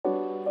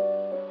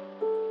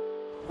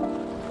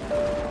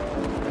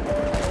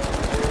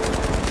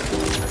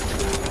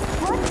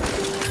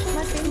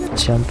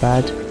jump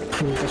pad.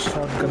 The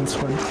shotguns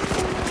one.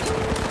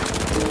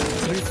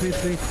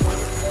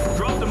 3.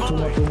 Drop them Two on.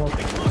 more.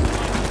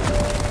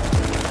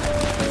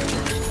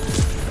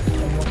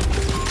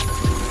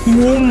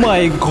 Oh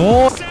my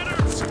god!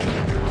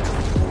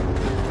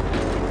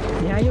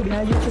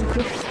 Behind you,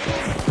 quick.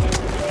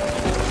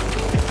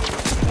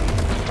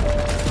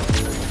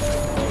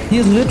 He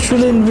is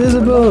literally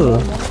invisible!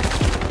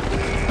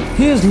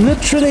 He is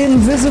literally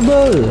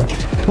invisible!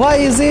 Why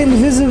is he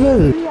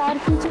invisible?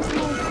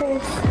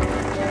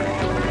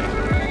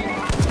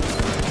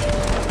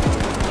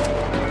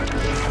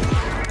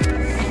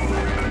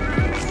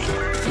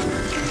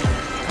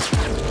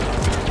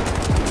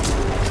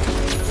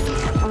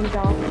 On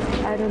top.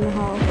 I don't know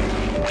how.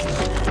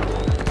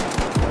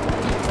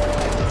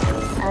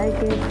 I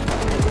get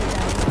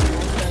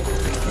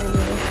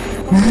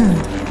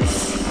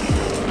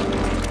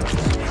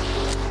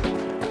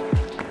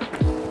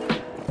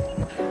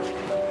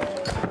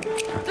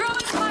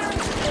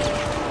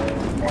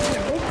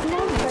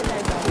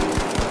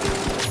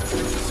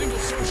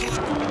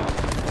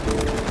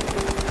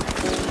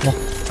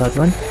Third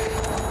one.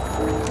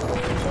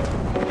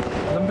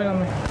 Jumping on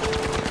me.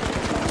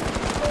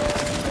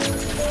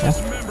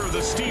 Remember, the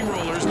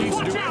steamrollers need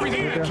to do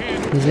everything they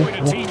can to Easy. avoid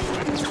a team.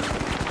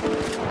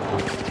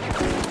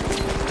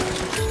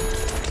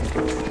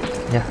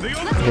 Yeah.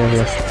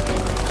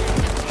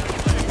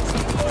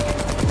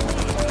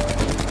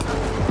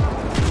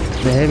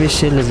 The heavy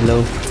shield is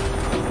low.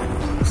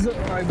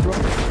 I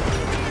broke.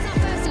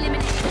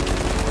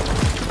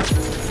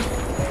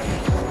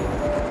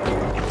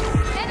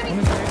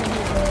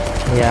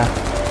 Yeah.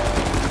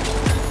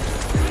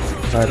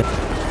 Got it.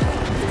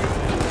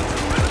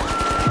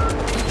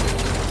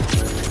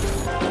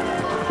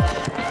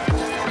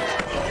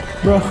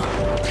 Bro.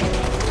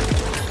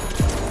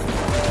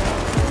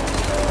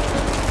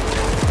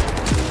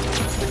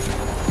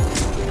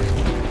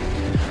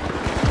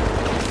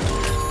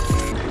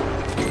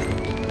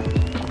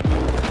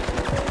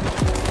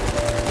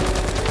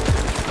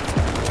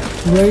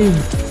 Where are you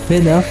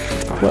been up?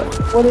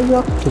 What are you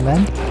up to,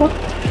 man? What?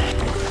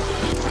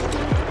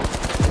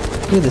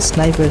 Look at the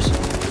snipers.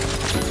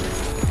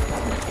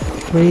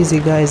 Crazy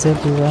guys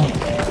everywhere.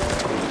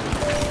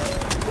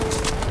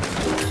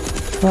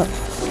 What?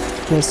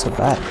 Feels so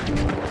bad.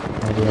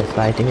 Now they are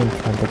fighting in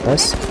front of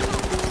us.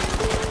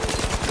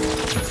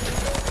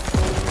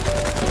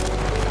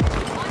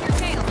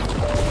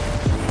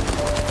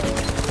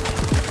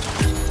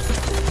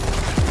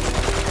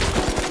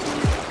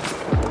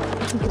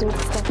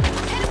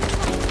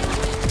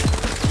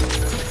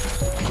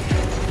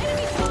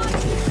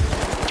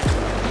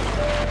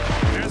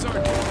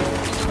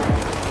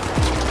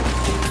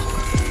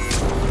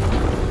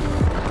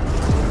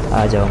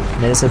 आ जाओ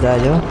मेरे साथ आ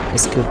जाओ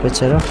इसके ऊपर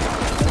चलो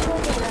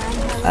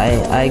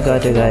I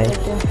got a guy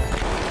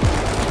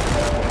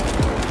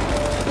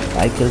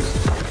I killed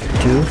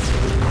 2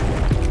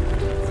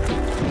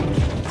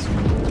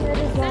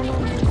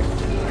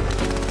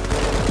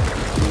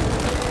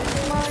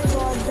 my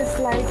god, this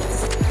lights.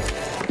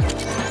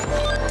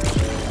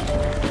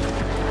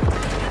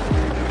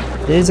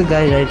 there is a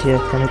guy right here,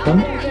 can you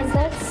come?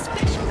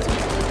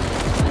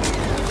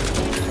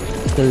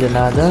 Killed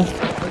another.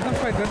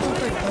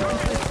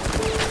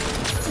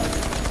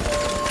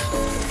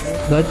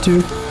 Got 2.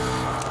 You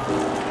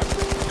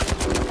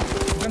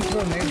can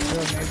throw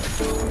nades.